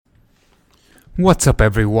What's up,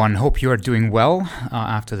 everyone? Hope you are doing well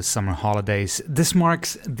after the summer holidays. This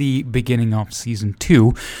marks the beginning of season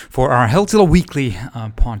 2 for our Healthzilla Weekly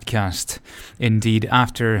podcast. Indeed,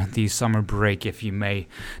 after the summer break, if you may.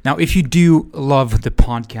 Now, if you do love the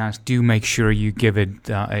podcast, do make sure you give it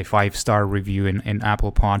a 5-star review in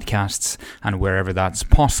Apple Podcasts and wherever that's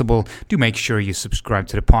possible. Do make sure you subscribe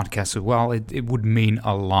to the podcast as well. It would mean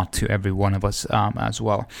a lot to every one of us as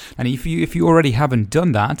well. And if you already haven't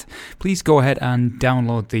done that, please go ahead and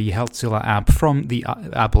download the Healthzilla app from the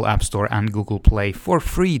Apple App Store and Google Play for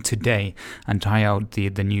free today and try out the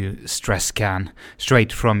new stress scan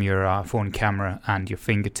straight from your phone camera and your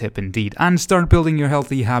fingertip indeed, and start building your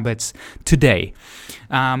healthy habits today.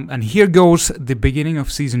 And here goes the beginning of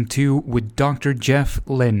season 2 with Dr. Jeff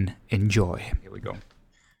Lynn. Enjoy. Here we go.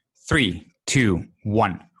 3, 2,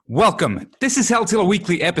 1. Welcome. This is Healthzilla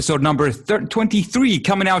Weekly episode number 23,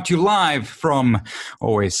 coming out to you live from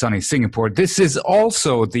always sunny Singapore. This is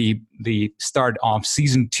also the start of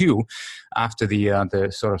season 2 after the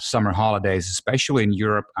sort of summer holidays, especially in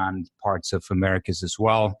Europe and parts of Americas as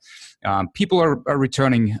well. People are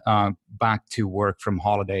returning back to work from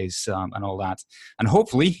holidays and all that. And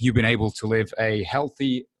hopefully you've been able to live a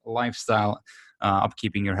healthy lifestyle,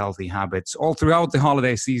 upkeeping your healthy habits all throughout the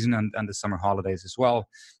holiday season and the summer holidays as well.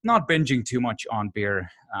 Not binging too much on beer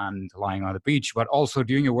and lying on the beach, but also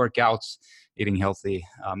doing your workouts, eating healthy,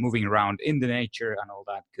 moving around in the nature and all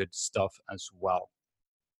that good stuff as well.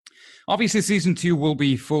 Obviously, season 2 will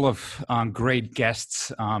be full of great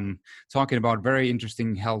guests talking about very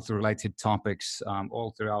interesting health-related topics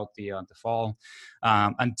all throughout the fall.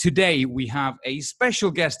 And today we have a special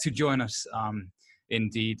guest to join us.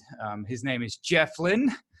 Indeed. His name is Jeff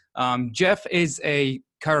Lynn. Jeff is a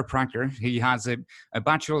chiropractor. He has a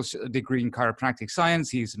bachelor's degree in chiropractic science.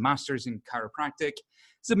 He's a master's in chiropractic.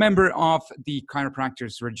 He's a member of the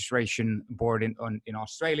Chiropractors Registration Board in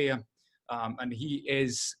Australia. And he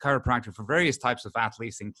is chiropractor for various types of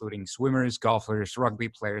athletes, including swimmers, golfers, rugby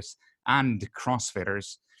players, and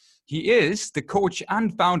CrossFitters. He is the coach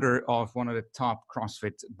and founder of one of the top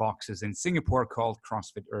CrossFit boxes in Singapore called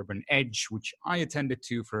CrossFit Urban Edge, which I attended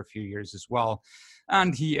to for a few years as well.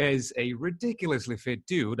 And he is a ridiculously fit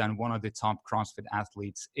dude and one of the top CrossFit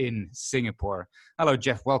athletes in Singapore. Hello,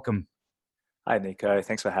 Jeff. Welcome. Hi, Nico.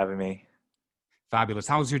 Thanks for having me. Fabulous.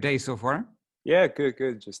 How's your day so far? Yeah,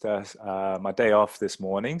 good. Just my day off this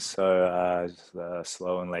morning, so just a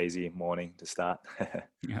slow and lazy morning to start.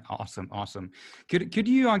 Yeah, awesome. Could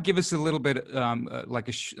you give us a little bit like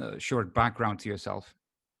a short background to yourself?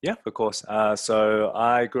 Yeah, of course. So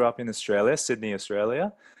I grew up in Australia, Sydney,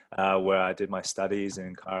 Australia, where I did my studies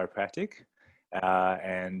in chiropractic.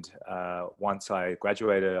 And once I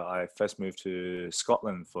graduated, I first moved to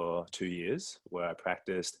Scotland for 2 years, where I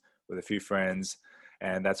practiced with a few friends.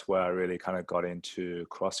 And that's where I really kind of got into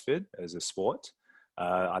CrossFit as a sport.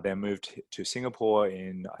 I then moved to Singapore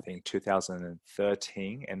in, I think,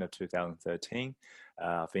 2013, end of 2013.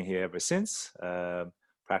 I've been here ever since,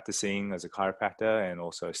 practicing as a chiropractor and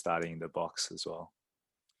also starting the box as well.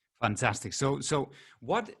 Fantastic. So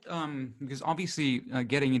what, because obviously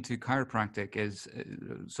getting into chiropractic is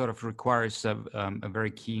sort of requires a very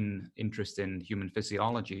keen interest in human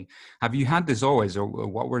physiology. Have you had this always, or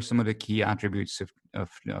what were some of the key attributes of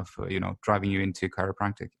driving you into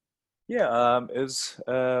chiropractic? Yeah, it was,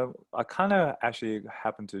 I kind of actually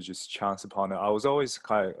happened to just chance upon it. I was always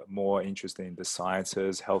kind of more interested in the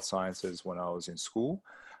sciences, health sciences when I was in school.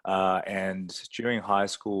 And during high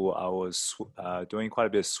school, I was doing quite a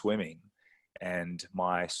bit of swimming. And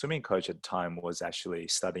my swimming coach at the time was actually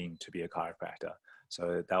studying to be a chiropractor.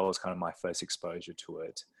 So that was kind of my first exposure to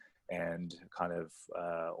it, and kind of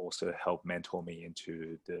also helped mentor me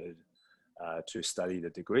into to study the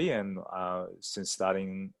degree. And since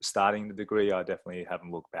starting the degree, I definitely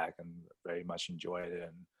haven't looked back and very much enjoyed it,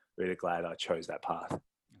 and really glad I chose that path.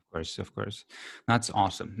 Of course. That's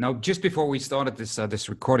awesome. Now, just before we started this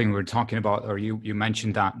recording, we were talking about, or you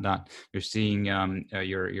mentioned that you're seeing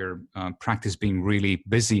your practice being really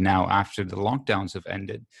busy now after the lockdowns have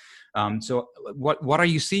ended. So what are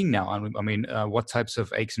you seeing now? I mean, what types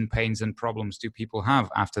of aches and pains and problems do people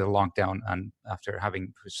have after the lockdown and after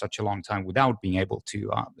having such a long time without being able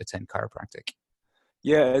to attend chiropractic?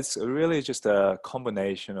 Yeah, it's really just a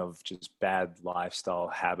combination of just bad lifestyle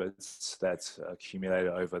habits that's accumulated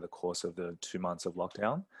over the course of the 2 months of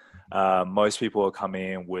lockdown. Most people are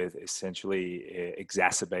coming in with essentially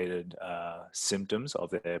exacerbated symptoms of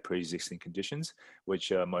their pre-existing conditions,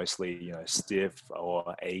 which are mostly, stiff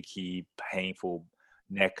or achy, painful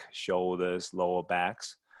neck, shoulders, lower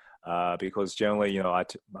backs. because generally,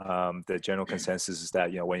 the general consensus is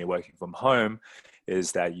that, when you're working from home,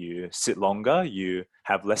 is that you sit longer, you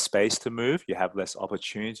have less space to move, you have less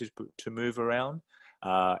opportunity to move around,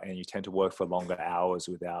 and you tend to work for longer hours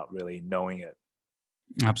without really knowing it.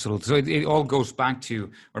 Absolutely. So it all goes back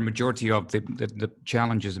to, or majority of the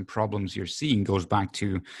challenges and problems you're seeing goes back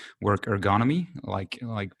to work ergonomy, like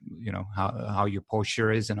how your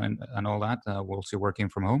posture is and all that whilst you're working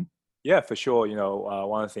from home. Yeah, for sure.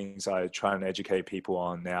 One of the things I try and educate people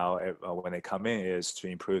on now when they come in is to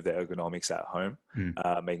improve their ergonomics at home,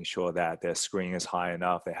 making sure that their screen is high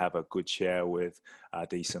enough, they have a good chair with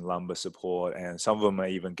decent lumbar support, and some of them are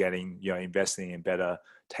even investing in better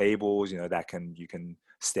tables, that you can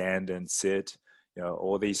stand and sit.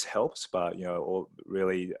 All these helps, but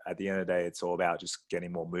really at the end of the day, it's all about just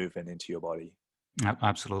getting more movement into your body.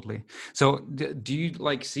 Absolutely. So do you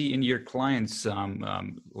see in your clients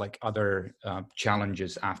other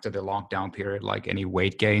challenges after the lockdown period, like any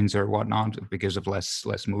weight gains or whatnot because of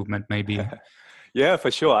less movement maybe? Yeah,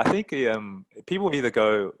 for sure. I think people either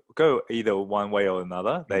go either one way or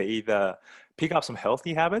another. They either pick up some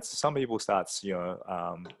healthy habits. Some people start,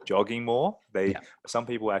 jogging more. Some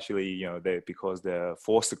people actually, because they're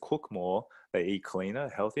forced to cook more, they eat cleaner,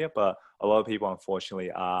 healthier. But a lot of people,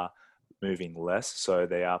 unfortunately, are moving less, so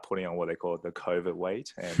they are putting on what they call the COVID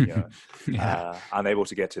weight, and unable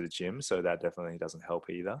to get to the gym. So that definitely doesn't help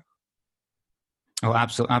either. Oh,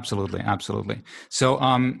 absolutely. So,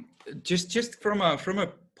 just from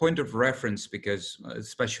a point of reference, because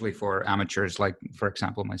especially for amateurs, like for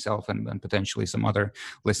example myself and potentially some other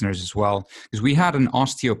listeners as well, because we had an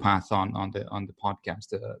osteopath on the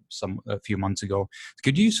podcast a few months ago.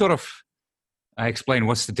 Could you sort of explain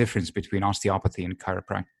what's the difference between osteopathy and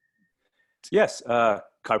chiropractic? Yes,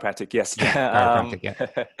 chiropractic. Yes, chiropractic.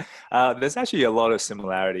 Yeah. There's actually a lot of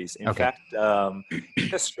similarities. In fact, in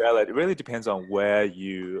Australia, it really depends on where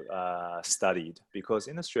you studied. Because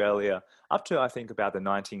in Australia, up to I think about the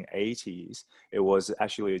 1980s, it was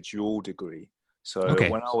actually a dual degree. So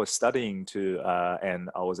when I was studying and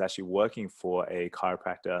I was actually working for a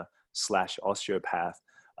chiropractor / osteopath.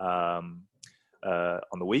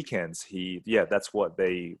 On the weekends, that's what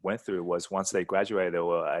they went through. Was once they graduated, they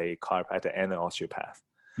were a chiropractor and an osteopath.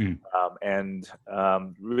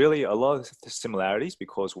 Really a lot of similarities,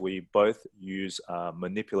 because we both use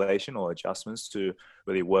manipulation or adjustments to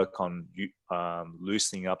really work on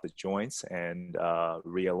loosening up the joints and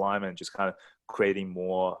realignment, just kind of creating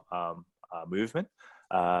more movement.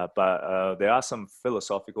 But there are some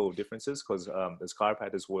philosophical differences, because as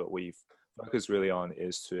chiropractors, what we focus really on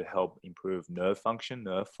is to help improve nerve function,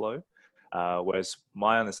 nerve flow. Whereas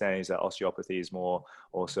my understanding is that osteopathy is more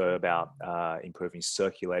also about improving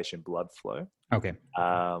circulation, blood flow.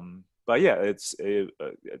 But yeah,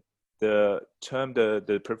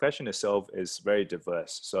 the profession itself is very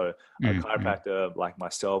diverse. So a chiropractor like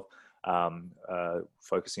myself,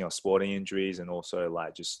 focusing on sporting injuries and also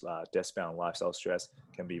just desk-bound lifestyle stress,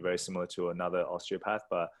 can be very similar to another osteopath,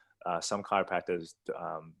 but some chiropractors,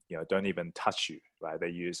 don't even touch you, right? They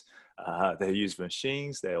use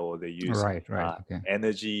machines, they use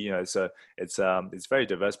energy, So it's very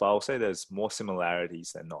diverse, but I'll say there's more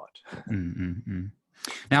similarities than not.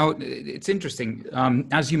 Now it's interesting,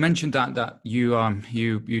 as you mentioned that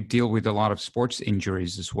you deal with a lot of sports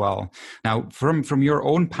injuries as well. Now, from your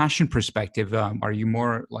own passion perspective, are you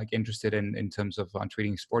more interested in terms of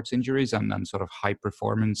treating sports injuries and sort of high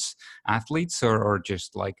performance athletes, or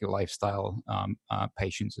just lifestyle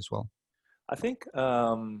patients as well? I think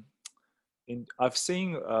I've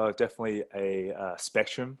seen definitely a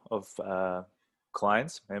spectrum of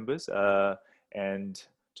clients, members, and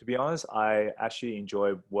to be honest, I actually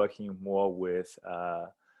enjoy working more with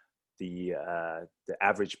the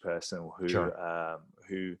average person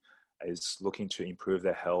who is looking to improve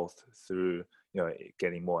their health through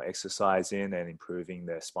getting more exercise in and improving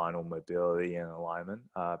their spinal mobility and alignment,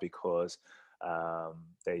 because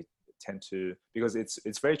they tend to, because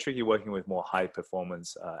it's very tricky working with more high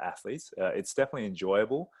performance athletes. It's definitely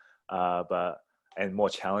enjoyable, and more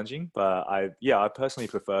challenging, but I personally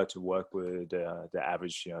prefer to work with the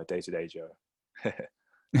average day-to-day Joe.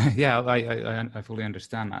 Yeah, I fully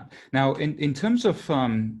understand that. Now, in terms of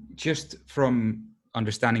just from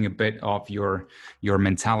understanding a bit of your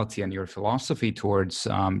mentality and your philosophy towards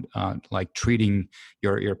treating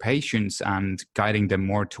your patients and guiding them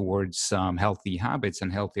more towards healthy habits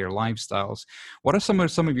and healthier lifestyles, what are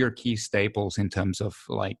some of your key staples in terms of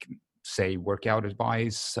say workout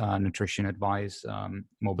advice, nutrition advice,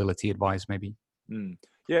 mobility advice, maybe?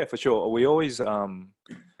 Yeah, for sure. We always trying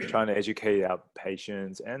to educate our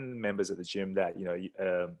patients and members at the gym that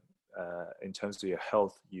in terms of your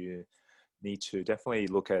health, you need to definitely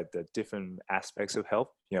look at the different aspects of health.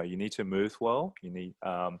 You need to move well. You need,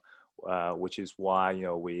 which is why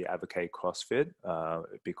we advocate CrossFit,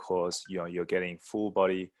 because you're getting full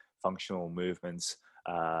body functional movements.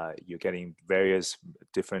 You're getting various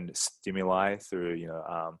different stimuli through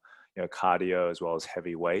cardio as well as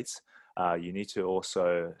heavy weights. You need to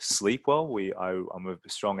also sleep well. I'm a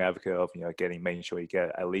strong advocate of making sure you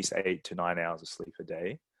get at least 8 to 9 hours of sleep a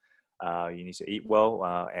day. You need to eat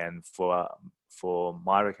well, and for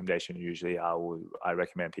my recommendation, usually I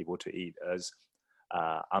recommend people to eat as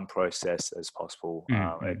unprocessed as possible.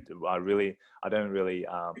 I don't really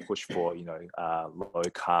push for low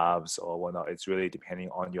carbs or whatnot. It's really depending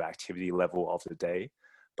on your activity level of the day,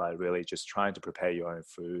 but really just trying to prepare your own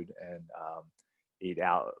food and eat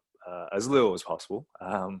out as little as possible.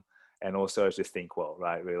 And also to think well,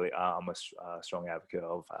 right? Really, I'm a strong advocate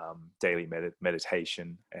of daily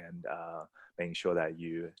meditation and making sure that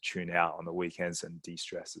you tune out on the weekends and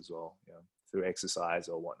de-stress as well, through exercise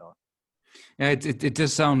or whatnot. Yeah, it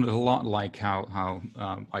does sound a lot like how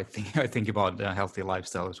I think about a healthy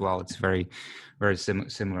lifestyle as well. It's very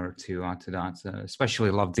similar to that. Especially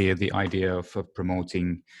love the idea of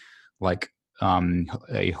promoting like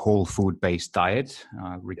a whole food based diet,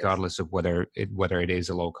 regardless of whether it is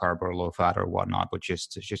a low carb or low fat or whatnot, but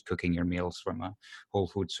just cooking your meals from whole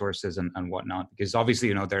food sources and whatnot. Because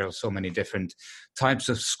obviously, there are so many different types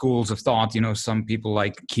of schools of thought. Some people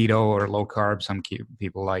like keto or low carb, some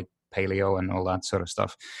people like paleo and all that sort of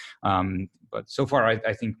stuff. But so far,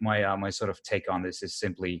 I think my sort of take on this is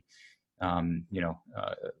simply,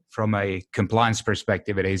 from a compliance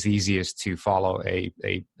perspective, it is easiest to follow a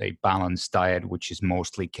balanced diet, which is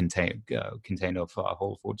mostly contained of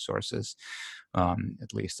whole food sources,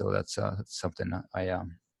 at least. So that's something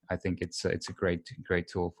I think it's a great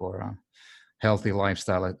tool for healthy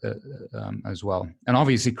lifestyle as well, and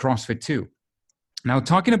obviously CrossFit too. Now,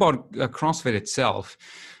 talking about CrossFit itself,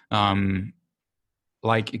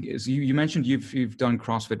 like you mentioned, you've done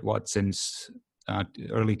CrossFit since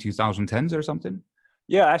early 2010s or something?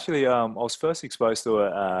 Yeah, actually, I was first exposed to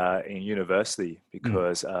it in university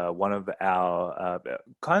because one of our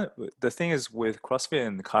the thing is with CrossFit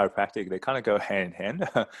and chiropractic, they kind of go hand in hand.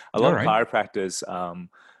 A lot of chiropractors,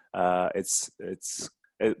 I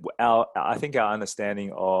think our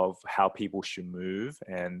understanding of how people should move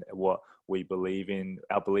and what we believe in,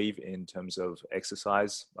 our belief in terms of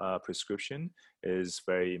exercise prescription is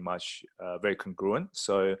very much very congruent.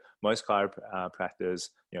 So most chiropractors,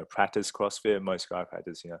 practice CrossFit. Most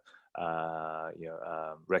chiropractors,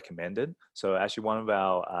 recommend it. So actually, one of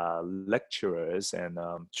our lecturers and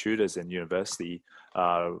tutors in university,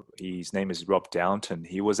 his name is Rob Downton.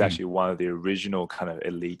 He was actually one of the original kind of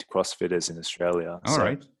elite CrossFitters in Australia. All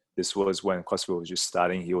right. This was when CrossFit was just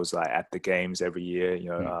starting. He was like at the games every year,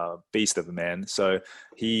 beast of a man. So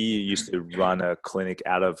he used to run a clinic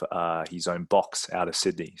out of his own box out of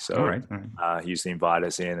Sydney. So he used to invite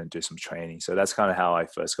us in and do some training. So that's kind of how I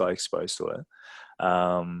first got exposed to it.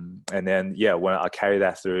 And then, when I carried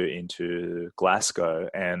that through into Glasgow,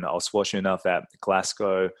 and I was fortunate enough that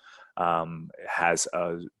Glasgow has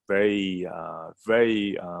a very,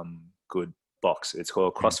 very good box. It's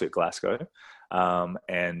called CrossFit Glasgow.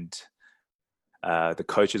 And the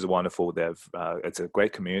coaches are wonderful. It's a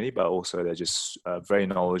great community, but also they're just very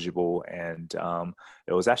knowledgeable. And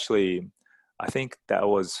it was actually, I think that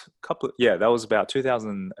was that was about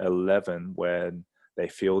 2011 when they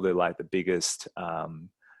fielded like the biggest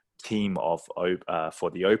team for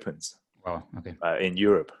the Opens. Wow. Okay. In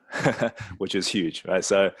Europe, which is huge, right?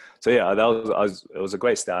 So yeah, it was a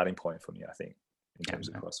great starting point for me, I think, in terms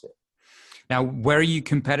of CrossFit. Now, were you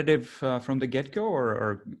competitive from the get-go,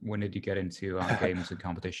 or when did you get into games and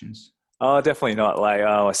competitions? Oh, definitely not. Like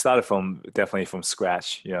I started definitely from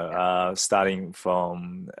scratch. Starting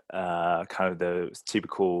from kind of the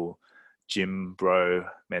typical gym bro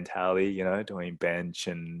mentality. Doing bench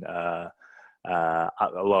and a lot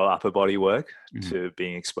of upper body work to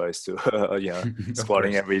being exposed to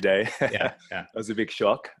squatting every day. Yeah. It was a big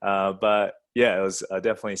shock. But yeah, it was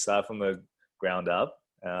definitely start from the ground up.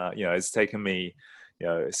 It's taken me,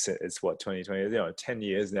 it's what, 2020, 10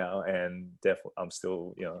 years now, and definitely I'm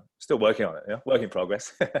still working on it. Work in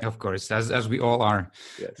progress. Of course, as we all are.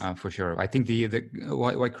 Yes. For sure. I think the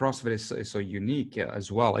why CrossFit is so unique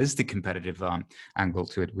as well is the competitive angle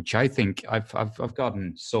to it, which I think I've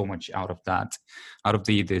gotten so much out of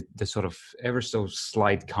the sort of ever so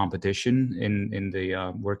slight competition in the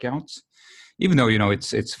workouts. Even though,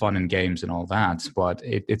 it's fun and games and all that, but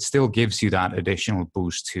it still gives you that additional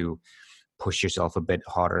boost to push yourself a bit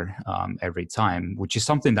harder every time, which is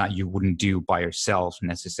something that you wouldn't do by yourself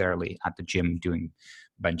necessarily at the gym doing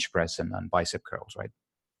bench press and bicep curls, right?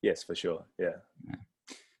 Yes, for sure. Yeah.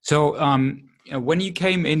 So when you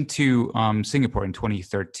came into Singapore in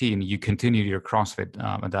 2013, you continued your CrossFit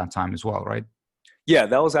at that time as well, right? Yeah,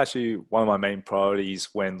 that was actually one of my main priorities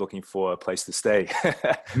when looking for a place to stay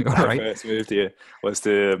when All I right. first moved here, was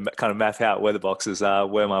to kind of map out where the boxes are,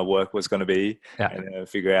 where my work was going to be, Yeah. and then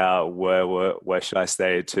figure out where should I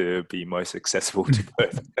stay to be most accessible to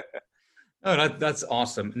Perth. Oh, that's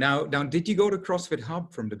awesome. Now, did you go to CrossFit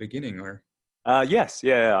Hub from the beginning, or? Yes,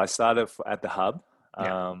 yeah, I started at the hub.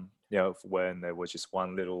 Yeah. When there was just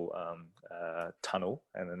one little tunnel,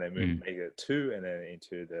 and then they made it two, and then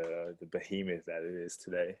into the behemoth that it is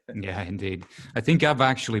today. Yeah, indeed. I think I've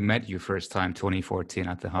actually met you first time 2014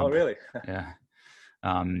 at the Oh, Hub. really? Yeah.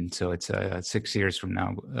 So it's 6 years from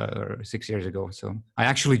now, or 6 years ago. So I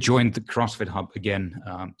actually joined the CrossFit Hub again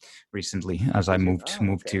recently as I moved to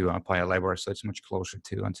Paya Lebar, so it's much closer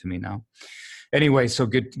to me now. Anyway, so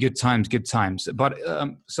good times. But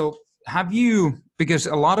so have you? Because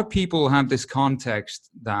a lot of people have this context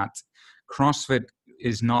that CrossFit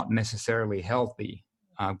is not necessarily healthy.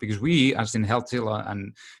 Because we, as in Healthzilla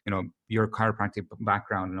and your chiropractic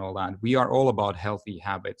background and all that, we are all about healthy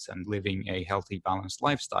habits and living a healthy, balanced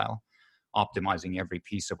lifestyle, optimizing every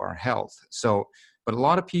piece of our health. So, but a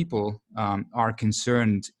lot of people are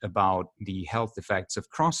concerned about the health effects of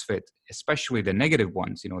CrossFit, especially the negative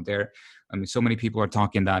ones. So many people are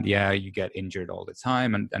talking that, yeah, you get injured all the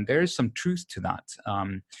time, and there is some truth to that.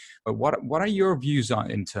 But what are your views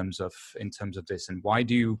on in terms of this, and why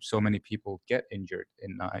do so many people get injured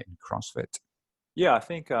in CrossFit? Yeah, I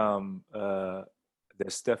think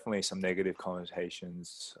there's definitely some negative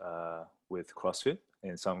connotations with CrossFit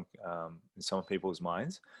in some people's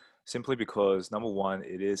minds, simply because number one,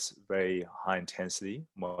 it is very high intensity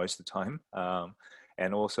most of the time,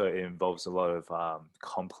 and also it involves a lot of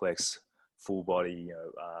complex full body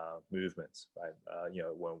movements, right?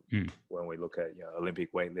 When we look at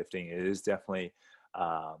Olympic weightlifting, it is definitely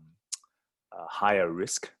a higher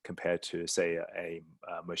risk compared to, say, a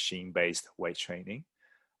machine-based weight training.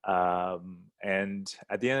 And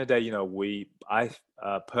at the end of the day, I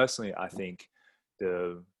personally, I think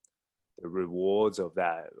the rewards of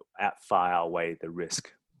that far outweigh the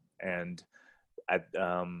risk, and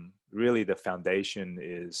really the foundation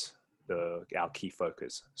is our key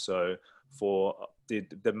focus. So for the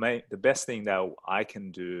best thing that I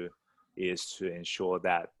can do is to ensure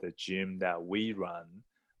that the gym that we run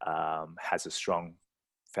has a strong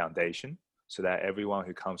foundation, so that everyone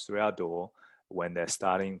who comes through our door, when they're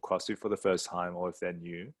starting CrossFit for the first time, or if they're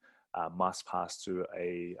new, must pass through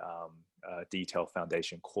a detailed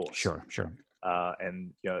foundation course. Sure.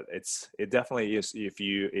 And it definitely is. If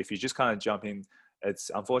you just kind of jump in,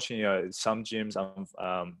 it's unfortunately, some gyms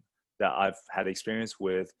that I've had experience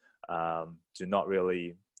with do not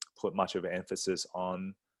really put much of an emphasis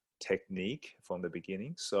on technique from the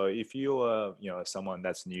beginning. So if you're someone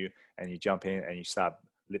that's new and you jump in and you start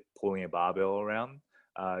pulling a barbell around,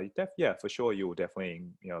 for sure you will definitely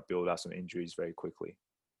build up some injuries very quickly.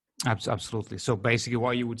 Absolutely. So basically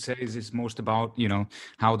what you would say is it's most about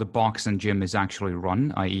how the box and gym is actually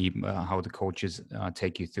run, i.e. How the coaches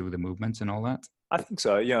take you through the movements and all that. I think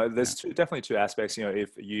so. There's definitely two aspects.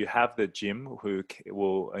 If you have the gym who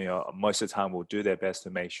will, most of the time will do their best to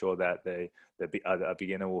make sure that a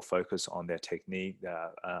beginner will focus on their technique,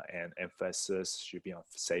 and emphasis should be on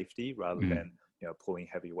safety rather than pulling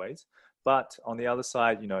heavy weights. But on the other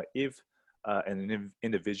side, if an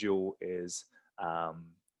individual is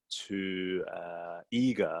too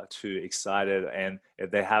eager, too excited, and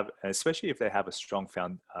especially if they have a strong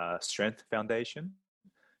strength foundation,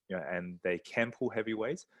 and they can pull heavy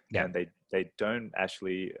weights, and they don't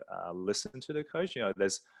actually listen to the coach,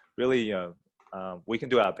 there's really, we can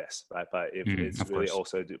do our best, right? But if it's really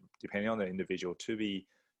also depending on the individual to be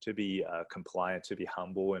compliant, to be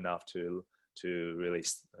humble enough to really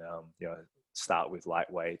start with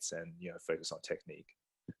light weights and focus on technique.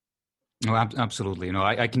 No, absolutely.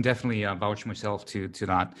 I can definitely vouch myself to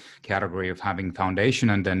that category of having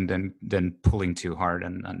foundation and then pulling too hard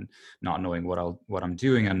and not knowing what I'm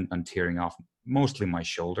doing and tearing off mostly my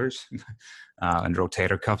shoulders and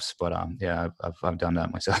rotator cuffs. But I've done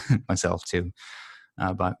that myself too,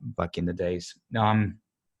 back in the days.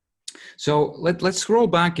 So let's scroll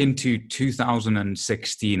back into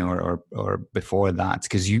 2016 or before that,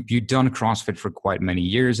 because you'd done CrossFit for quite many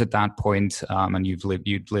years at that point, and you'd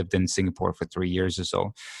lived in Singapore for 3 years or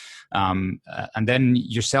so, and then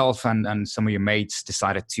yourself and some of your mates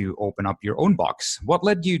decided to open up your own box. What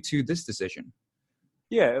led you to this decision?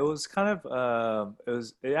 Yeah, it was kind of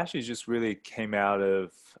it actually just really came out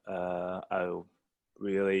of a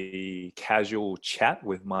really casual chat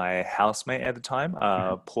with my housemate at the time,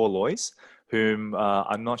 Mhm. Paul Loyce, whom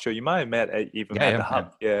I'm not sure you might have met even Yeah, at the yeah, yeah.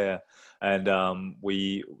 hub. Yeah, yeah. And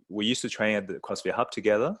we used to train at the CrossFit Hub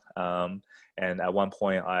together. And at one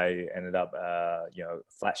point, I ended up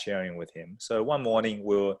flat sharing with him. So one morning,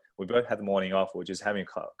 we both had the morning off. We were just having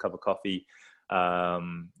a cup of coffee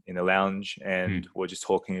in the lounge, and Mm. we're just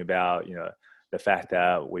talking about the fact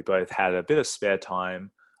that we both had a bit of spare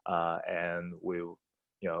time, and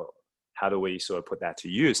how do we sort of put that to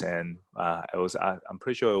use? And I'm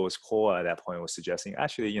pretty sure it was Paul at that point was suggesting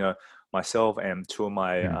actually myself and two of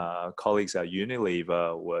my Mm. colleagues at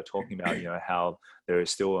Unilever were talking about how there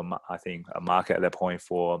is still I think a market at that point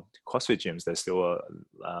for CrossFit gyms. There's still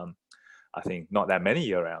I think not that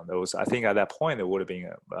many around. There was, I think at that point, it would have been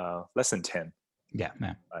less than 10. Yeah,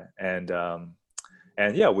 yeah. Right?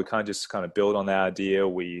 And yeah, we kind of build on that idea.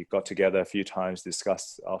 We got together a few times,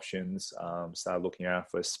 discussed options, started looking around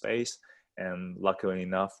for a space, and luckily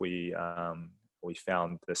enough, we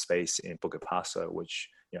found the space in Bukit Paso, which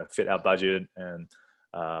fit our budget, and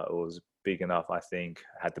it was big enough. I think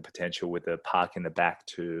had the potential with the park in the back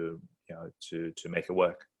to to make it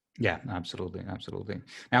work. Yeah, absolutely, absolutely.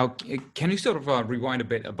 Now, can you sort of rewind a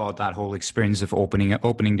bit about that whole experience of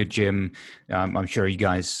opening the gym? I'm sure you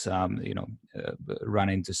guys, ran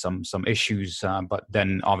into some issues, but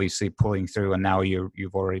then obviously pulling through, and now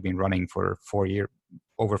you've already been running for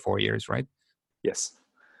over 4 years, right? Yes.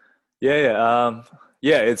 Yeah, yeah,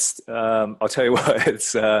 yeah. It's I'll tell you what,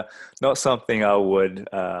 it's not something I would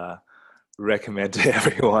recommend to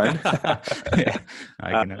everyone. Yeah,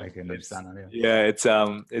 I can It's understand that. yeah,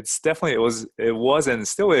 it's definitely it was and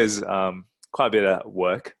still is quite a bit of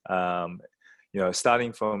work.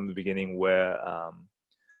 Starting from the beginning where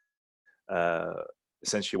uh,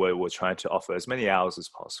 essentially where we're trying to offer as many hours as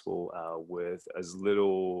possible with as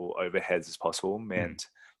little overheads as possible Yeah. meant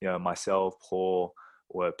myself, Paul,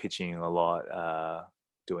 were pitching a lot,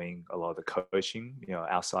 doing a lot of the coaching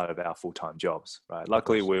outside of our full-time jobs, right? Of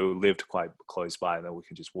Luckily course. we lived quite close by and then we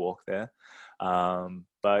can just walk there.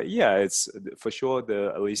 But yeah, it's for sure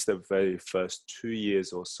the at least the very first 2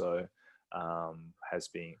 years or so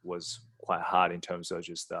was quite hard in terms of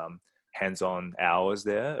just hands-on hours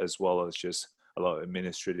there, as well as just a lot of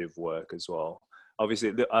administrative work as well. Obviously,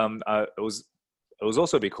 it was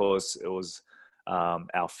also because it was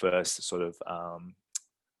our first sort of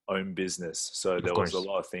own business, so Of there was a course.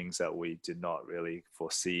 lot of things that we did not really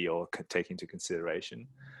foresee or take into consideration.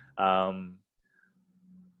 Um,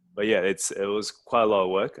 but yeah, it was quite a lot of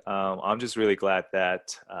work. I'm just really glad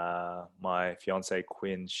that my fiance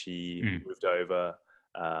Quinn, she Mm. moved over,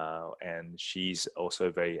 and she's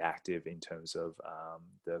also very active in terms of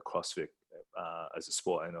the CrossFit as a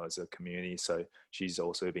sport and as a community. So she's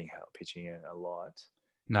also been pitching in a lot,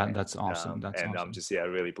 That's awesome. That's and I'm awesome. just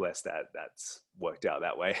really blessed that that's worked out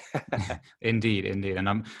that way. Indeed, indeed, and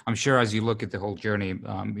I'm sure as you look at the whole journey,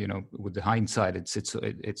 with the hindsight,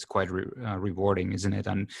 it's quite rewarding, isn't it?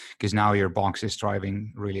 And because now your box is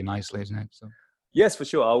thriving really nicely, isn't it? So. Yes, for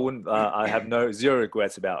sure. I wouldn't. I have no zero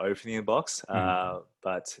regrets about opening the box. Mm.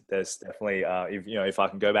 But there's definitely, if I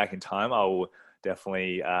can go back in time, I will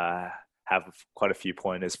definitely have quite a few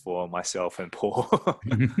pointers for myself and Paul.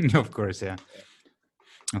 Of course, yeah.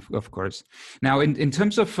 Of course. Now, in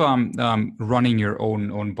terms of running your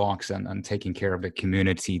own box and taking care of the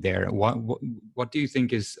community there, what do you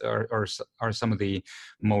think are some of the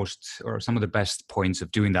most or some of the best points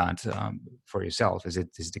of doing that for yourself? Is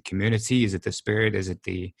it the community? Is it the spirit? Is it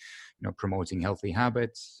the promoting healthy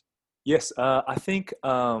habits? Yes, I think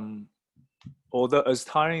although as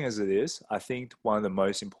tiring as it is, I think one of the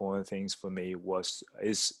most important things for me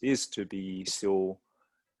is to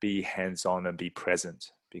be hands on and be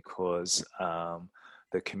present because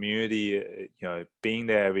the community, being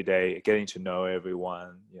there every day, getting to know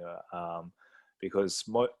everyone, because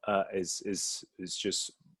is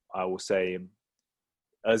just, I will say,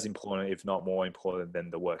 as important, if not more important, than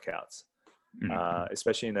the workouts. Mm.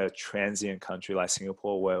 Especially in a transient country like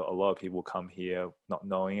Singapore, where a lot of people come here not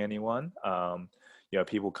knowing anyone.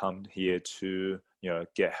 People come here to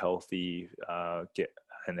get healthy, get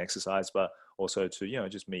and exercise, but also to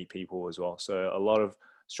just meet people as well. So a lot of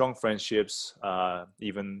strong friendships,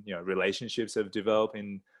 even relationships have developed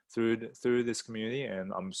in through this community,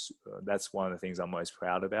 and that's one of the things I'm most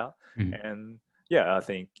proud about. Mm. And yeah, I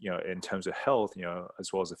think in terms of health,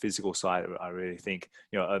 as well as the physical side, I really think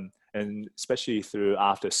and especially through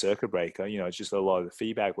after circuit breaker, just a lot of the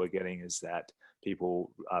feedback we're getting is that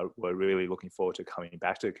people were really looking forward to coming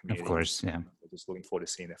back to the Of community. course, yeah. Just looking forward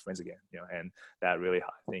to seeing their friends again, and that really,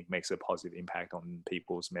 I think, makes a positive impact on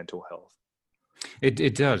people's mental health.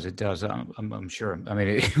 It does. I'm sure. I mean,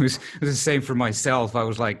 it was the same for myself. I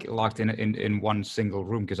was like locked in one single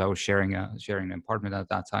room because I was sharing an apartment at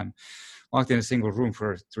that time. Locked in a single room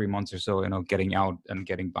for 3 months or so. Getting out and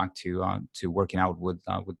getting back to working out with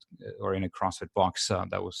or in a CrossFit box.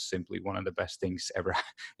 That was simply one of the best things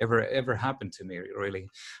ever happened to me. Really,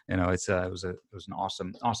 it was an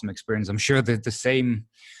awesome experience. I'm sure that the same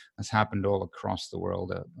has happened all across the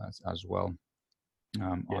world as well.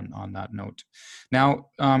 On that note. Now,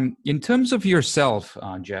 in terms of yourself,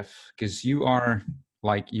 Jeff, because you are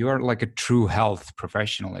like a true health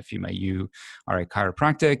professional, if you may. You are a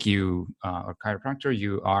chiropractic. You are a chiropractor.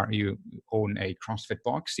 You own a CrossFit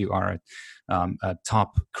box. You are a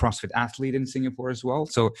top CrossFit athlete in Singapore as well.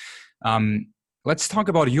 So. Let's talk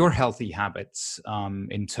about your healthy habits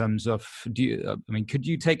in terms of, could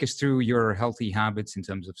you take us through your healthy habits in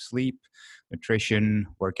terms of sleep, nutrition,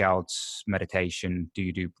 workouts, meditation? Do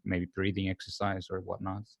you do maybe breathing exercise or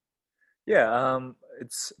whatnot? Yeah,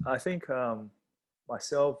 I think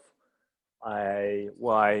myself, what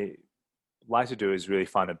I like to do is really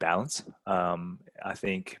find a balance. I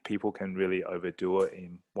think people can really overdo it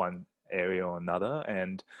in one area or another,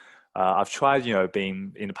 and I've tried,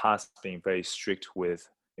 being in the past being very strict with,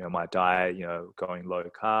 my diet, going low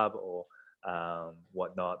carb or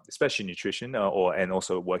whatnot, especially nutrition, and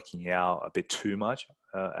also working out a bit too much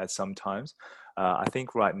at some times. I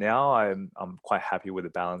think right now I'm quite happy with the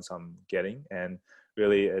balance I'm getting, and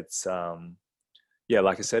really it's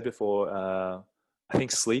like I said before, I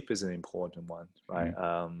think sleep is an important one, right?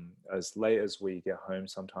 As late as we get home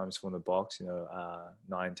sometimes from the box,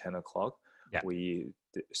 9, 10 o'clock, Yeah. we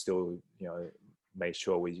still, make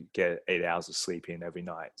sure we get 8 hours of sleep in every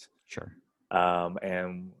night. Sure.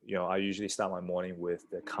 And I usually start my morning with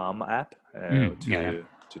the Calm app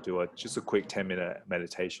to do just a quick 10-minute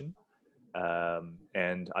meditation.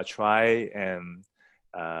 And I try and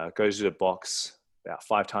go to the box about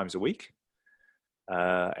 5 times a week.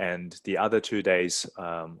 And the other 2 days,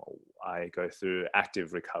 I go through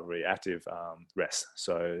active recovery, active rest.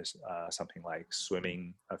 So something like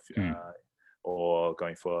swimming or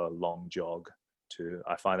going for a long jog.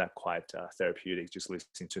 I find that quite therapeutic, just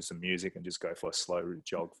listening to some music and just go for a slow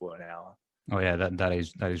jog for an hour. Oh yeah, that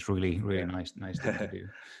is really nice thing to do.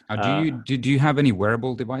 Now, do you have any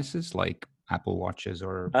wearable devices like Apple Watches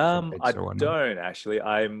or Fitbits or whatnot? Don't actually.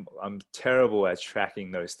 I'm terrible at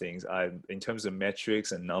tracking those things. In terms of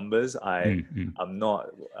metrics and numbers, I'm not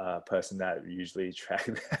a person that usually track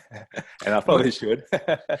that, and I probably should.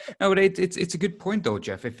 No, but it's a good point though,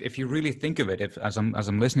 Jeff. If you really think of it, as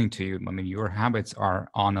I'm listening to you, I mean, your habits are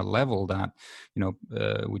on a level that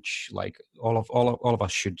which like all of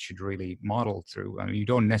us should really model through. I mean, you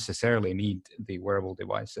don't necessarily need the wearable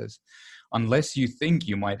devices unless you think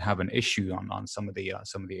you might have an issue on some of the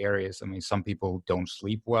areas. I mean, some people don't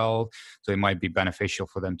sleep well, so it might be beneficial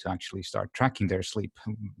for them to actually start tracking their sleep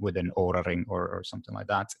with an Oura ring or something like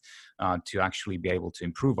that to actually be able to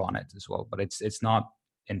improve on it as well. But it's not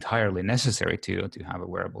entirely necessary to have a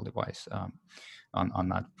wearable device on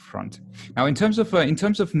that front. Now, in terms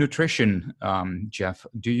of nutrition, Jeff,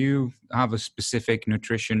 do you have a specific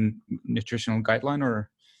nutritional guideline or?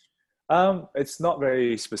 It's not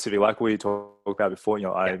very specific. Like we talked about before,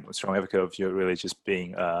 I'm a strong advocate of really just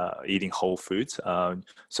being eating whole foods.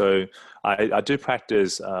 So I do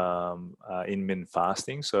practice intermittent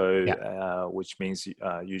fasting. So which means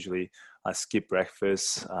usually I skip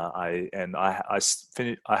breakfast. I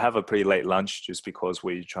have a pretty late lunch just because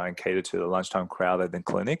we try and cater to the lunchtime crowd at the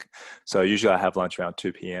clinic. So usually I have lunch around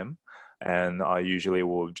 2 p.m. and I usually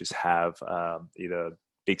will just have either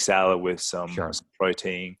big salad with some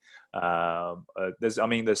protein. There's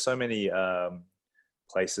so many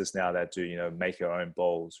places now that do make your own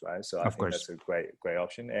bowls, right? So I think that's a great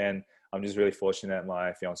option, and I'm just really fortunate.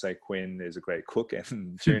 My fiance Quinn is a great cook,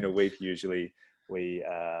 and during the week usually we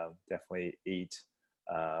definitely eat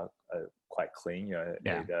quite clean,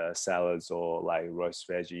 either salads or like roast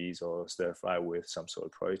veggies or stir fry with some sort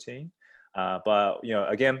of protein. But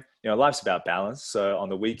again, life's about balance. So on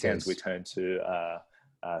the weekends we turn to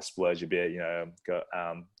splurge a bit, go,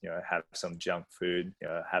 have some junk food,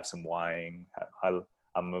 have some wine.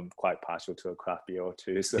 I'm quite partial to a craft beer or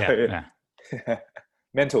two. So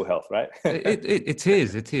mental health, right? It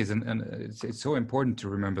is, and it's so important to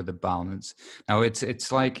remember the balance. Now,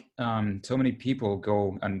 it's like so many people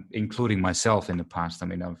go, and including myself in the past. I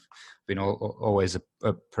mean, I've been always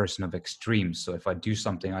a person of extremes. So if I do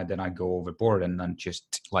something, then I go overboard, and then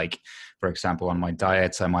just like, for example, on my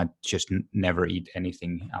diets, I might just never eat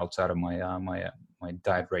anything outside of my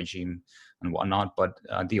diet regime and whatnot. But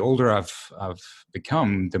the older I've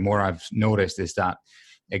become, the more I've noticed is that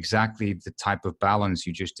exactly the type of balance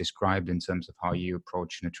you just described in terms of how you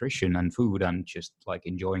approach nutrition and food and just like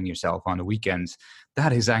enjoying yourself on the weekends,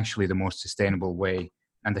 that is actually the most sustainable way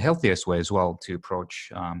and the healthiest way as well to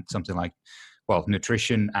approach something like, well,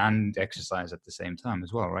 nutrition and exercise at the same time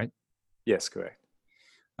as well, right? Yes, correct.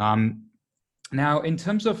 Um, Now, in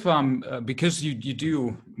terms of because you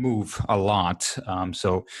do move a lot,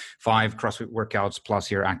 so 5 CrossFit workouts plus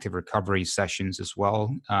your active recovery sessions as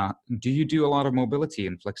well. Do you do a lot of mobility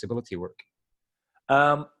and flexibility work?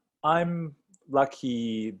 I'm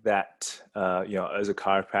lucky that as a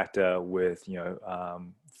chiropractor with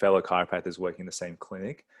fellow chiropractors working in the same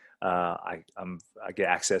clinic, I get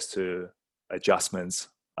access to adjustments.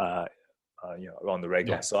 On the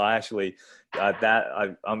regular. Yeah. So I actually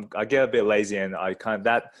I get a bit lazy, and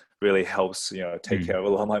that really helps take care of a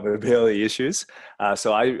lot of my mobility issues.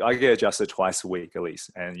 So I get adjusted twice a week at least,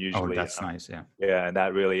 and Oh, usually that's nice. Yeah. yeah, and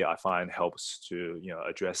that really I find helps to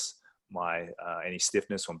address my any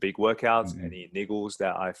stiffness from big workouts, Mm-hmm. any niggles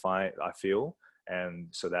that I feel, and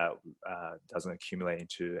so that doesn't accumulate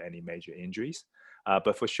into any major injuries.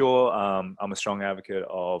 But for sure, I'm a strong advocate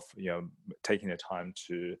of taking the time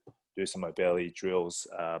to do some mobility drills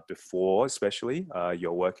before, especially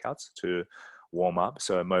your workouts, to warm up.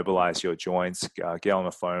 So mobilize your joints, get on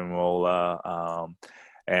a foam roller,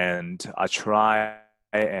 and I try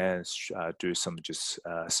and do some just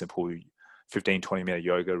simple 15-20 minute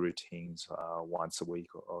yoga routines once a week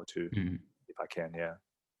or two, Mm-hmm. if I can. Yeah.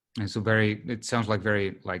 And so it sounds like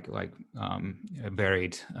very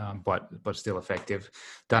varied, but still effective,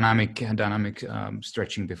 dynamic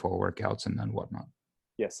stretching before workouts and whatnot.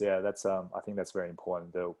 Yes, yeah, that's I think that's very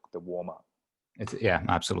important. The warm up. Yeah,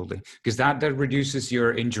 absolutely, because that reduces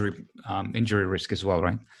your injury risk as well,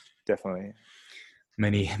 right? Definitely.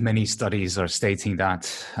 Many studies are stating that,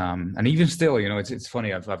 and even still, it's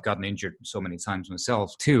funny. I've gotten injured so many times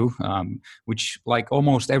myself too, which like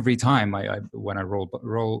almost every time I when I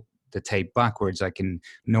roll the tape backwards, I can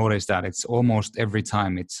notice that it's almost every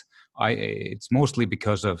time it's mostly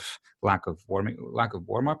because of lack of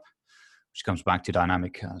warm up, which comes back to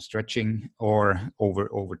dynamic stretching or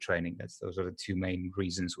overtraining. Those are the two main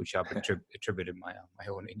reasons which I've attributed my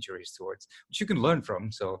own injuries towards, which you can learn from.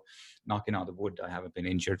 So, knocking on the wood, I haven't been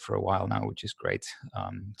injured for a while now, which is great.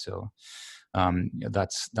 Yeah,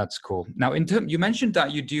 that's cool. Now, you mentioned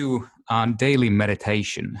that you do daily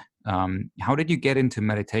meditation. How did you get into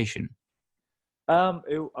meditation?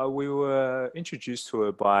 We were introduced to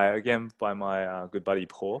it by my good buddy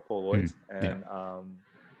Paul Lloyd, Yeah. and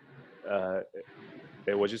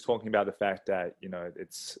they were just talking about the fact that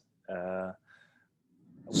it's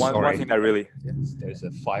one thing that really there's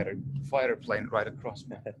a fighter plane right across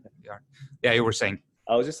my yard. Yeah, you were saying.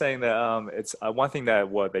 I was just saying that it's one thing that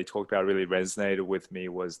what they talked about really resonated with me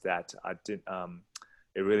was that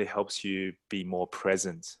it really helps you be more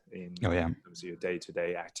present in terms of your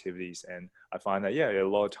day-to-day activities. And I find that a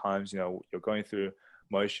lot of times you're going through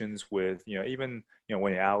motions with even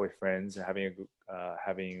when you're out with friends and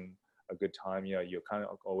having a good time, you're kind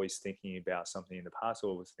of always thinking about something in the past or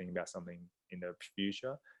always thinking about something in the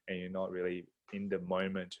future, and you're not really in the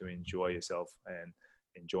moment to enjoy yourself and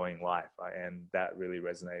enjoying life, right? And that really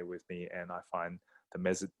resonated with me, and I find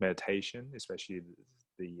the meditation, especially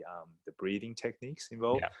the breathing techniques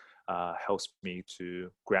involved, helps me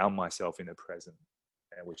to ground myself in the present,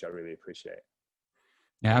 and which I really appreciate.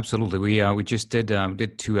 Yeah, absolutely. We just did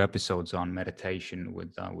 2 episodes on meditation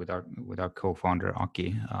with our co-founder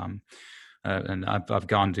Aki, and I've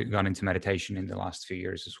gone into meditation in the last few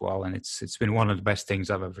years as well, and it's been one of the best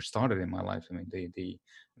things I've ever started in my life. I mean, the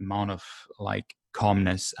amount of like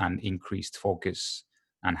calmness and increased focus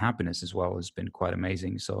and happiness as well has been quite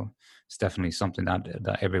amazing. So it's definitely something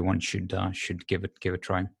that everyone should give it a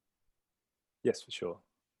try. Yes, for sure.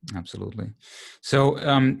 Absolutely. So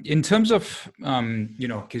in terms of,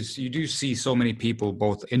 because you do see so many people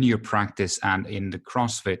both in your practice and in the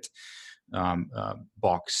CrossFit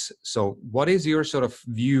box. So what is your sort of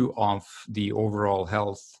view of the overall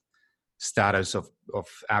health status of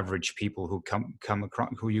average people who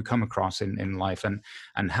you come across in life,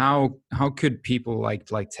 and how could people like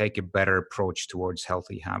take a better approach towards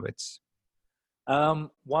healthy habits?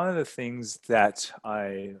 One of the things that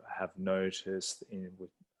I have noticed with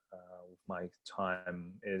my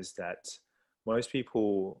time is that most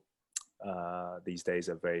people these days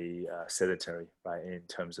are very sedentary, right, in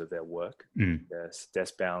terms of their work. Mm, There's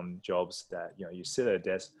desk-bound jobs that you sit at a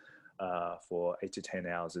desk for 8 to 10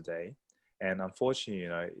 hours a day, and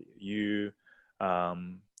unfortunately, you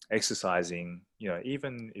exercising,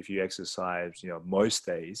 even if you exercise, most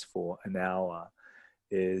days for an hour,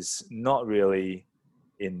 is not really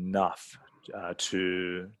enough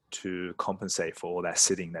to compensate for all that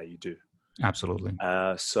sitting that you do. absolutely.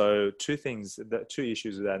 So two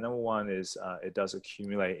issues with that. Number one is it does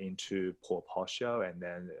accumulate into poor posture and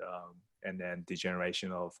then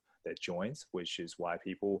degeneration of their joints, which is why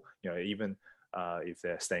people, even if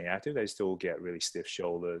they're staying active, they still get really stiff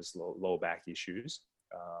shoulders, low back issues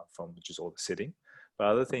from just all the sitting. But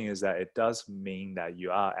the other thing is that it does mean that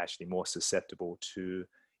you are actually more susceptible to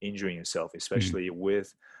injuring yourself, Mm, especially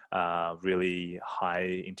with really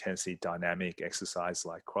high intensity dynamic exercise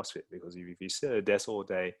like CrossFit. Because if you sit at a desk all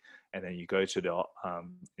day and then you go to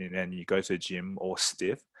the gym all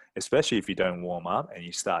stiff, especially if you don't warm up and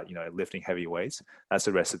you start lifting heavy weights, that's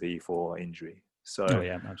a recipe for injury. oh So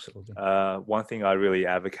yeah, absolutely. one thing I really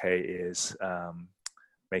advocate is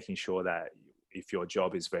making sure that if your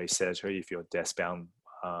job is very sedentary, if you're desk bound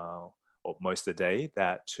or most of the day,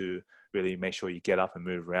 that to really make sure you get up and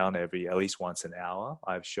move around at least once an hour.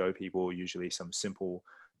 I've showed people usually some simple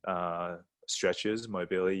stretches,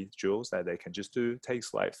 mobility drills that they can just do. It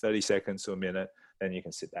takes like 30 seconds to a minute, then you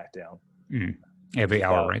can sit back down. Mm, every Just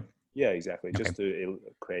hour, right? yeah, exactly. Okay. Just to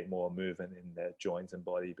create more movement in their joints and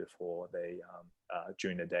body before they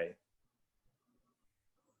during the day.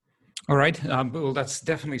 All right. Well, that's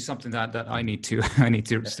definitely something that I need to I need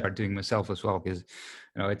to start doing myself as well, because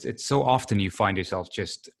it's so often you find yourself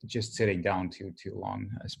just sitting down too long,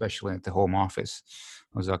 especially at the home office.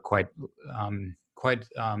 I was quite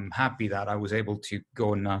happy that I was able to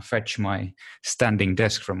go and fetch my standing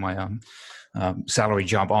desk from my salary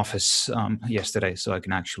job office yesterday, so I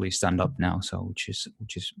can actually stand up now. So which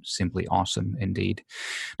is simply awesome indeed.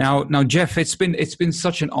 Now, Jeff, it's been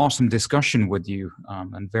such an awesome discussion with you,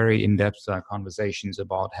 and very in-depth conversations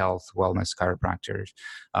about health, wellness, chiropractors,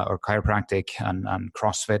 or chiropractic, and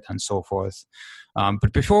CrossFit, and so forth.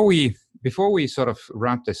 But before we sort of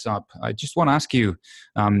wrap this up, I just want to ask you,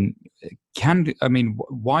 um,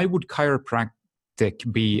 why would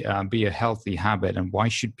chiropractic be a healthy habit, and why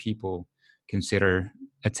should people consider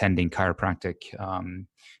attending chiropractic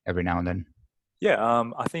every now and then?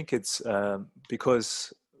 Yeah, I think it's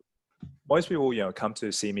because most people, come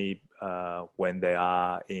to see me when they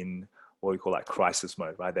are in what we call like crisis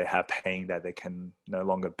mode, right? They have pain that they can no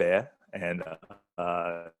longer bear and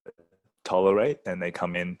tolerate, and they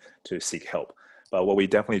come in to seek help. But what we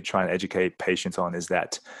definitely try and educate patients on is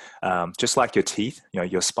that just like your teeth,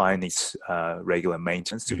 your spine needs regular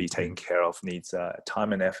maintenance to be taken care of, needs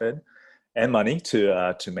time and effort and money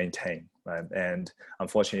to maintain. Right? And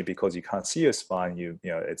unfortunately, because you can't see your spine,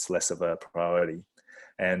 it's less of a priority.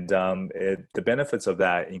 And the benefits of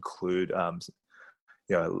that include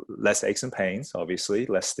less aches and pains, obviously,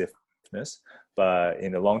 less stiffness. But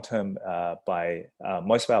in the long term,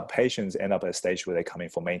 most of our patients end up at a stage where they come in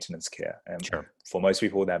for maintenance care. And Sure. for most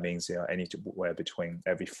people, that means anywhere between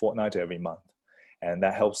every fortnight to every month. And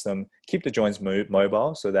that helps them keep the joints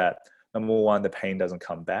mobile so that, number one, the pain doesn't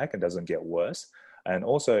come back and doesn't get worse. And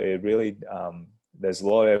also, it really, there's a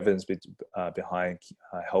lot of evidence behind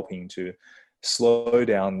helping to slow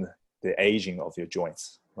down the aging of your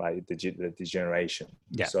joints, right? The degeneration.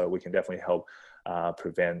 Yeah. So we can definitely help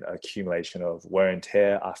prevent accumulation of wear and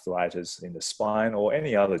tear, arthritis in the spine or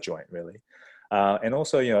any other joint, really. And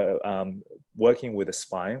also, working with the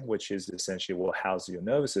spine, which is essentially what houses your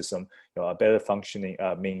nervous system, a better functioning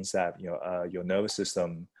means that your nervous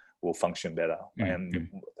system will function better. And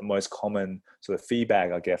the most common sort of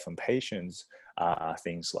feedback I get from patients are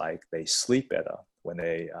things like they sleep better when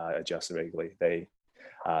they adjust regularly. They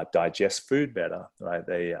digest food better, right?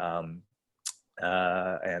 They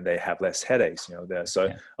and they have less headaches.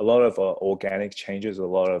 So a lot of organic changes, a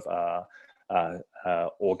lot of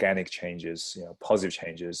organic changes, positive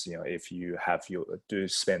changes. If you do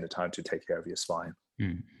spend the time to take care of your spine.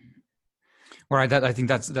 All right, I think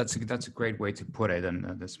that's a great way to put it,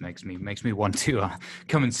 and this makes me want to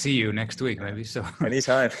come and see you next week, maybe. So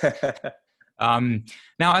anytime.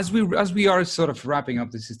 Now, as we are sort of wrapping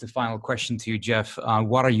up, this is the final question to you, Jeff.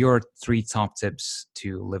 What are your 3 top tips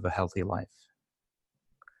to live a healthy life?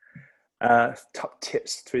 3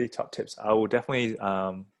 top tips. I will definitely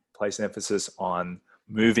place an emphasis on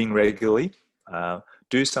moving regularly.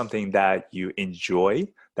 Do something that you enjoy,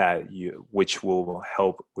 which will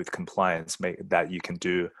help with compliance, that you can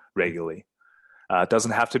do regularly.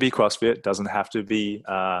 Doesn't have to be CrossFit, doesn't have to be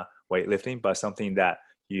weightlifting, but something that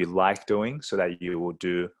you like doing so that you will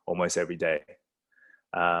do almost every day.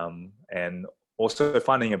 And also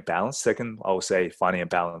finding a balance. Second, I would say finding a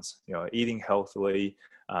balance, eating healthily,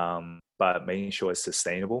 but making sure it's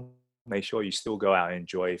sustainable. Make sure you still go out and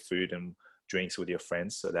enjoy food and drinks with your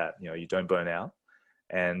friends so that, you don't burn out.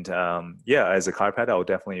 And as a chiropractor, I would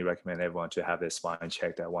definitely recommend everyone to have their spine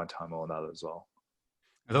checked at one time or another as well.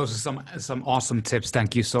 Those are some awesome tips.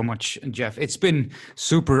 Thank you so much, Jeff. It's been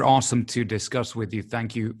super awesome to discuss with you.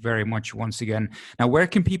 Thank you very much once again. Now, where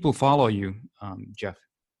can people follow you, Jeff?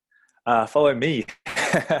 Follow me.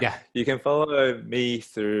 Yeah. You can follow me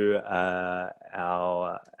through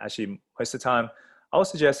actually most of the time, I would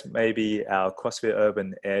suggest maybe our CrossFit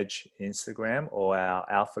Urban Edge Instagram or our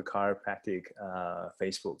Alpha Chiropractic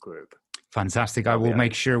Facebook group. Fantastic. I will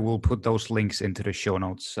make sure we'll put those links into the show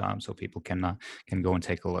notes so people can go and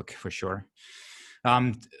take a look for sure.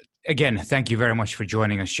 Again, thank you very much for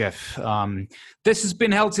joining us, Jeff. This has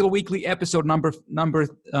been Health Till Weekly episode number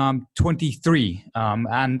 23,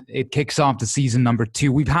 and it kicks off the season number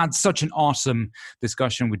 2. We've had such an awesome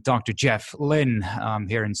discussion with Dr. Jeff Lin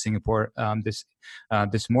here in Singapore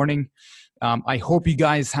this morning. I hope you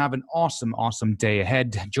guys have an awesome day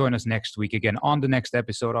ahead. Join us next week again on the next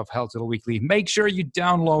episode of Health Till Weekly. Make sure you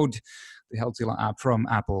download the Healthzilla app from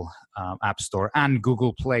Apple App Store and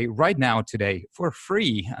Google Play right now today for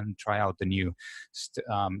free, and try out the new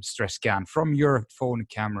stress scan from your phone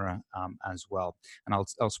camera as well. And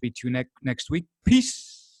I'll speak to you next week.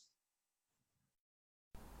 Peace.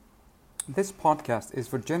 This podcast is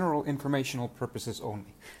for general informational purposes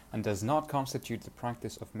only and does not constitute the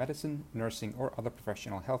practice of medicine, nursing, or other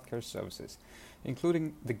professional healthcare services,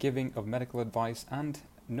 including the giving of medical advice, and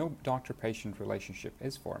no doctor-patient relationship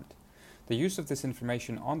is formed. The use of this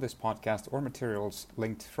information on this podcast or materials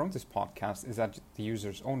linked from this podcast is at the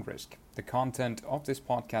user's own risk. The content of this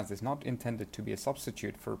podcast is not intended to be a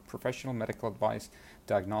substitute for professional medical advice,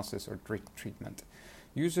 diagnosis, or treatment.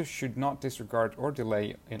 Users should not disregard or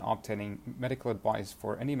delay in obtaining medical advice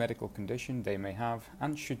for any medical condition they may have,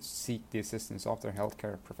 and should seek the assistance of their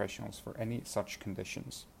healthcare professionals for any such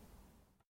conditions.